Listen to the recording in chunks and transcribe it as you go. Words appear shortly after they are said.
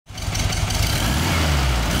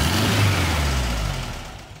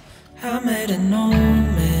met an old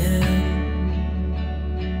man.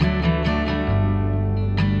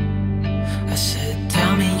 I said,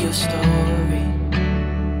 tell me your story.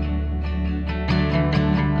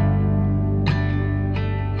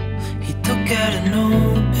 He took out an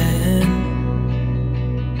old pen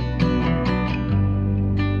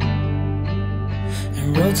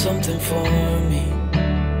and wrote something for me.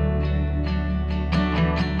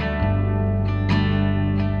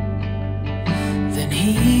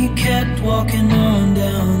 He kept walking on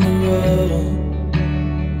down the road,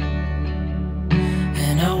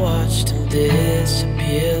 and I watched him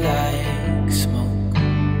disappear like smoke.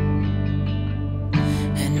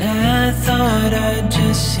 And I thought I'd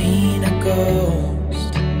just seen a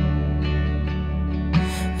ghost.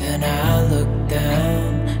 Then I looked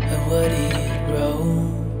down at what he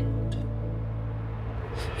wrote.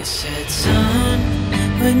 It said, son,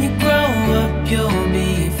 when you grow up you'll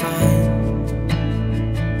be fine.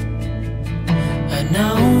 I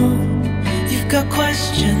know you've got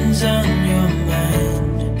questions on your mind.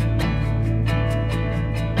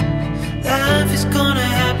 Life is gonna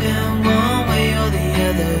happen one way or the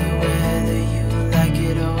other, whether you like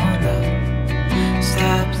it or not.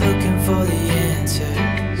 Stop looking for the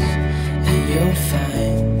answers and you'll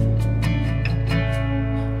find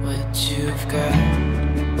what you've got.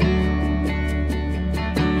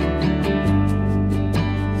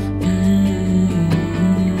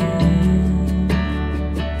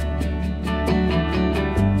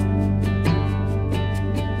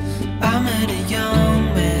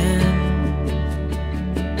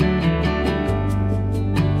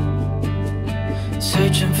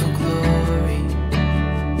 Searching for glory.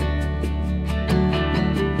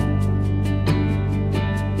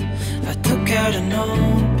 I took out an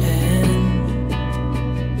old pen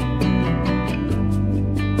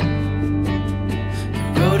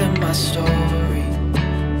and wrote in my story.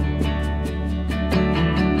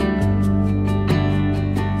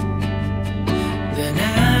 Then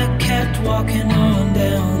I kept walking on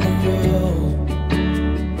down the road.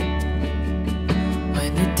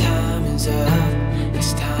 When your time is up,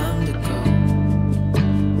 it's time to go.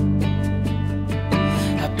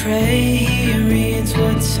 I pray he reads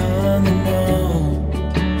what's on the note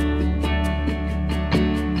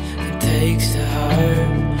and takes to heart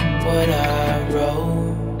what I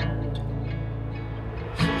wrote.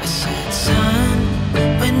 I said, son,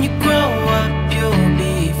 when you grow up you'll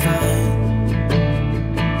be fine.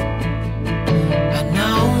 I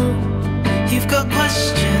know you've got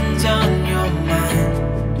questions on your mind.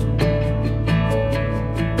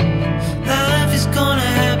 Gonna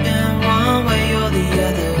happen one way or the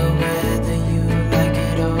other, whether you like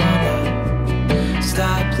it or not.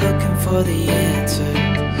 Stop looking for the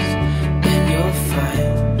answers and you'll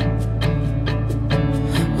find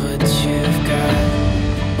what you've got.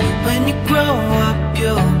 When you grow up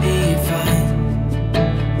you'll be fine.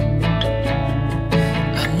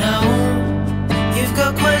 I know you've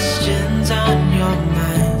got questions on your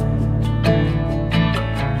mind.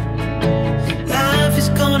 Life is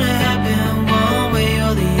gonna happen one way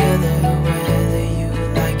or the other, whether you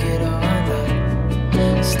like it or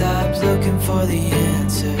not. Stop looking for the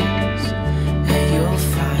answers and you'll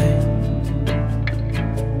find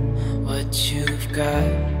what you've got.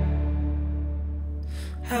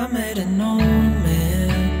 I met an old man.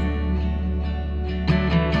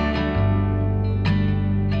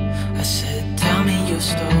 I said, tell me your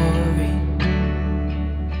story.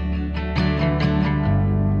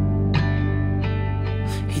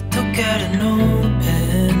 He took out an old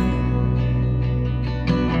pen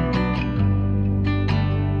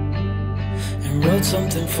and wrote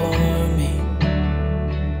something for me.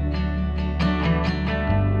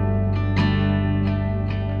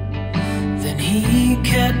 Then he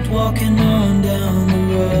kept walking on down the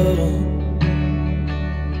road,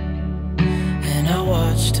 and I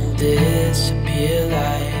watched him disappear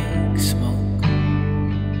like smoke.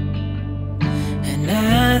 And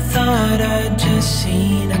I thought I'd just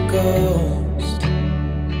seen a ghost.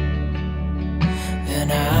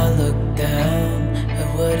 Then I looked down at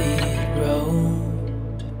what he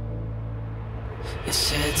wrote. It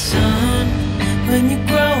said, son, when you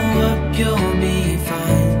grow up you'll be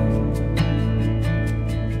fine.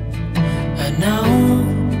 I know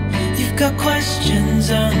you've got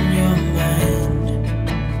questions on your mind.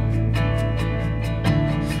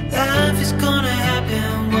 Life is gonna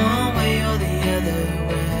happen